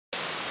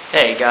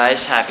Hey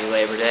guys, happy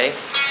Labor Day.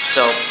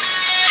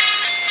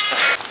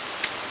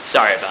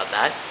 Sorry about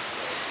that.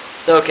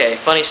 It's okay,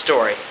 funny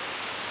story.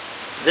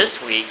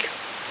 This week,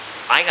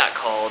 I got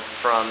called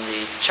from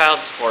the child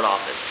support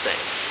office thing.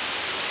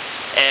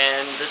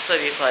 And this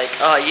lady's like,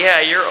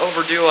 yeah, you're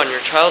overdue on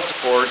your child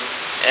support.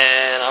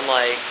 And I'm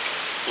like,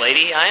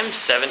 lady, I'm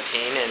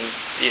 17 and,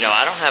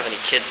 I don't have any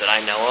kids that I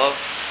know of.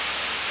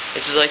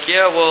 And she's like,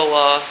 yeah,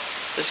 well,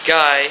 this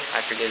guy,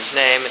 I forget his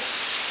name,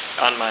 it's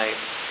on my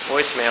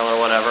voicemail or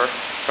whatever,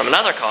 from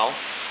another call.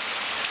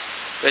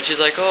 But she's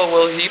like, oh,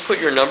 well, he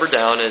put your number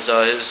down as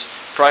his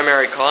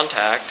primary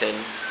contact and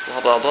blah,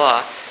 blah,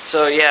 blah.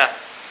 So, yeah,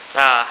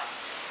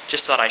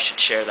 just thought I should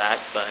share that.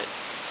 But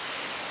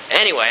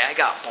anyway, I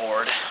got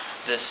bored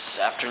this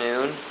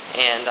afternoon.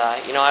 And,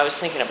 I was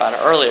thinking about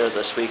it earlier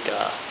this week.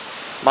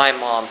 My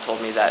mom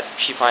told me that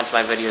she finds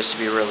my videos to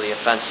be really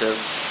offensive,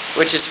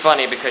 which is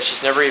funny because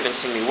she's never even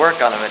seen me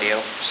work on a video.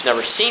 She's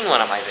never seen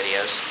one of my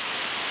videos.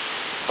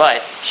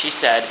 But she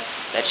said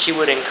that she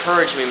would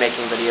encourage me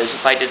making videos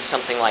if I did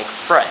something like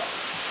fret.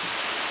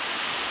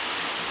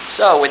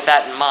 So, with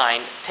that in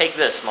mind, take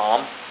this,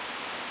 Mom.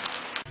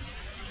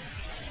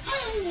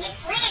 Hey, it's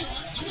Landon,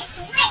 and it's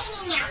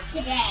raining out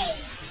today.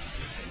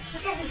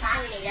 It doesn't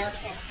bother me, though,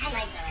 because I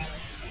like the rain.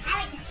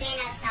 I like to stand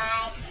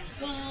outside,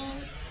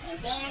 sing, and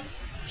dance,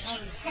 and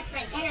touch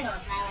my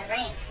genitals while it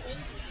rains. See?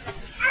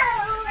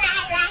 Oh,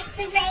 I like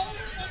the rain.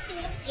 It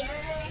feels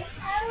good.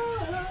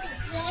 Oh,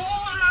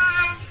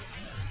 yeah.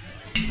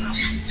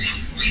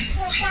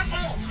 So it's not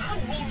raining. I'm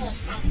really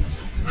excited.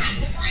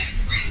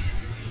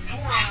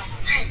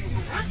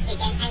 Last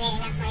weekend, I made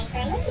enough money for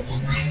a movie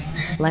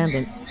ticket.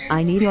 Landon,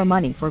 I need your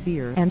money for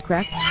beer and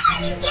crack. No,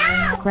 you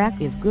don't!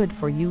 Crack is good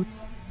for you.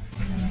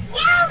 No,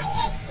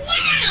 it's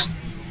not!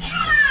 Come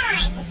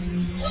on!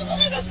 Can you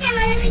do this some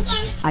other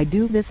weekend? I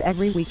do this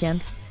every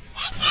weekend.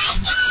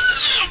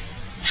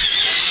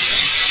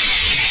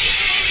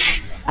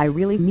 I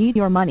really need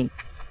your money.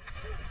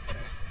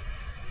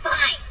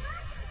 Fine.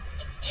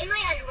 It's in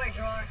my underwear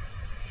drawer,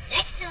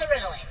 next to the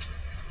Ritalin.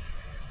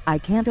 I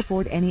can't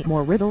afford any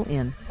more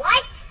Ritalin.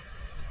 What?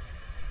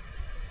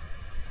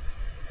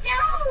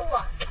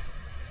 No!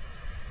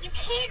 You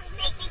can't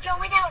make me go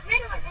without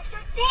Ritalin. That's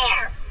not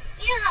fair.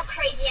 You know how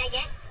crazy I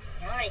get.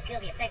 I already feel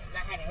the effects of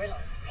not having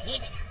Ritalin. I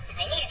need it.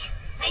 I need it.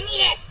 I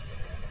need it.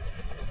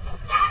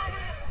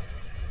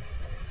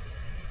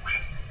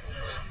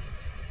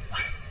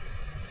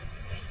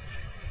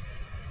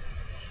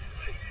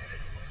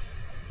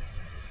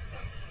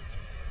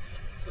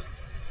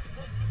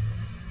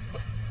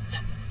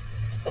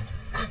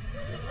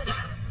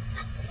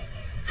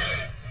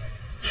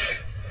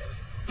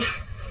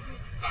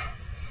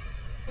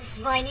 This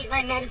is why I need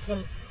my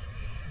medicine.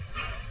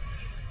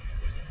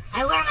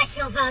 I wear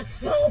myself out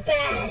so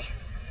bad.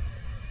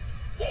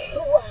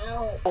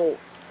 Wow.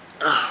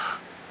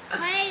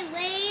 Hey,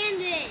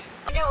 Landon!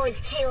 No, it's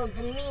Caleb,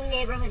 the mean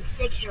neighborhood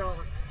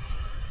 6-year-old.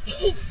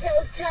 He's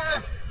so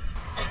tough.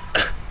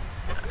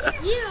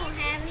 You don't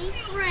have any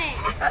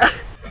friends.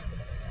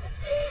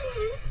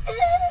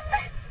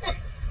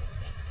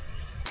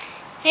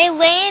 Hey,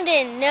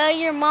 Landon, know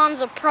your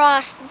mom's a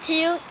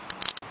prostitute?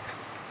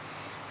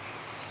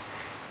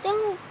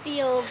 Don't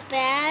feel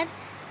bad.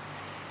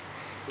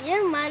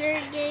 Your mother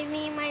gave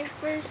me my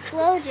first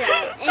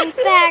blowjob. In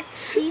fact,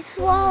 she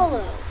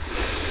swallowed.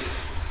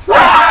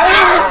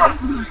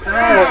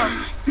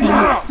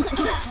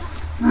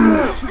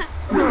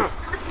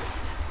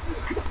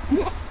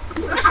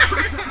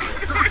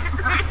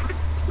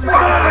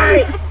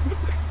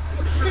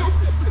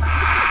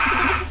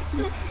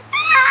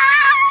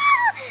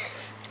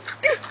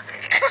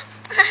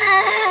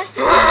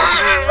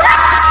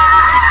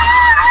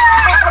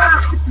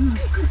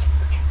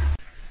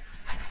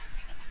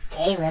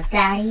 Caleb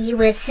thought he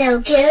was so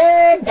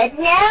good, but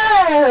no.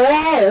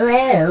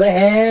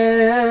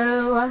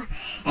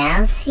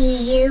 I'll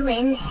see you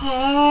in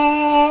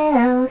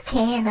hell,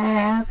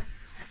 Caleb.